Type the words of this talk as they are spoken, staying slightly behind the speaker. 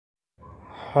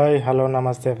Hi hello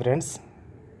నమస్తే friends.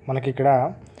 మనకి ఇక్కడ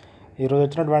ఈరోజు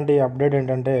వచ్చినటువంటి అప్డేట్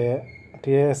ఏంటంటే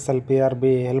TSLPRB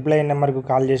హెల్ప్ లైన్ నెంబర్కు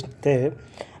కాల్ చేస్తే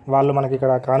వాళ్ళు మనకి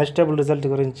ఇక్కడ కానిస్టేబుల్ రిజల్ట్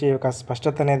గురించి ఒక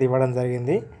స్పష్టత అనేది ఇవ్వడం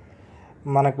జరిగింది.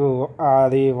 మనకు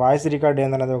అది వాయిస్ రికార్డ్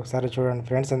ఏందనేది ఒకసారి చూడండి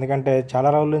ఫ్రెండ్స్. ఎందుకంటే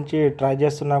చాలా రోజుల నుంచి ట్రై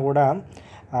చేస్తున్నా కూడా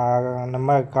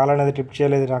నెంబర్ కాల్ అనేది ట్రిప్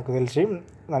చేయలేదు. నాకు తెలిసి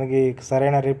దానికి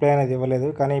సరైన రిప్లై అనేది ఇవ్వలేదు.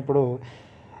 కానీ ఇప్పుడు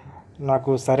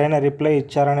నాకు సరైన రిప్లై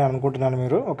ఇచ్చారని అనుకుంటున్నాను.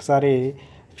 మీరు ఒకసారి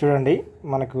చూడండి.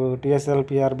 మనకు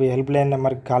TSLPRB హెల్ప్ లైన్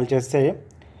నెంబర్కి కాల్ చేస్తే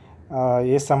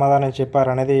ఏ సమాధానం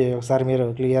చెప్పారనేది ఒకసారి మీరు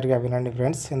క్లియర్గా వినండి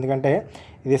ఫ్రెండ్స్. ఎందుకంటే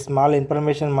ఇది స్మాల్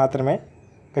ఇన్ఫర్మేషన్ మాత్రమే.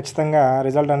 ఖచ్చితంగా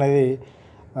రిజల్ట్ అనేది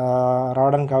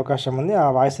రావడానికి అవకాశం ఉంది ఆ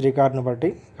వాయిస్ రికార్డ్ను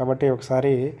బట్టి. కాబట్టి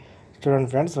ఒకసారి చూడండి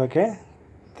friends. Okay,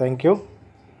 thank you.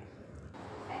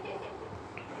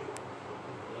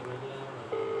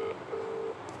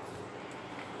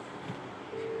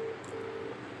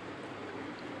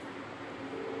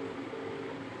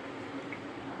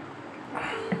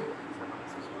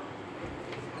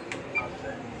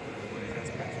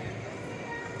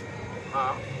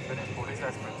 police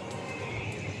aspects.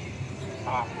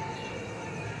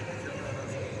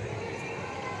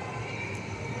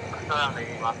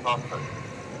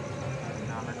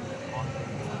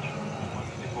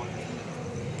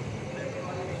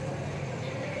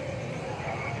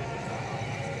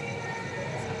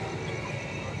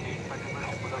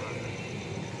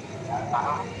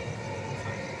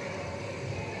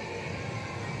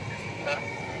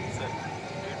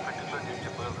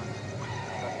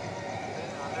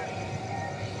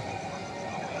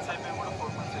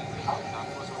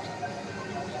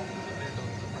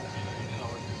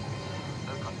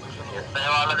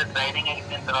 వాళ్ళది ట్రైనింగ్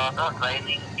అయిపోయిన తర్వాత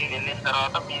ట్రైనింగ్కి వెళ్ళిన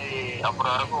తర్వాత మీది అప్పటి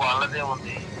వరకు వాళ్ళదే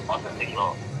ఉంది ప్రాసెసింగ్లో.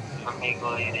 మీకు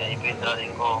ఇది అయిపోయిన తర్వాత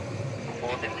ఇంకో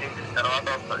 14 days తర్వాత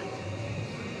వస్తుంది.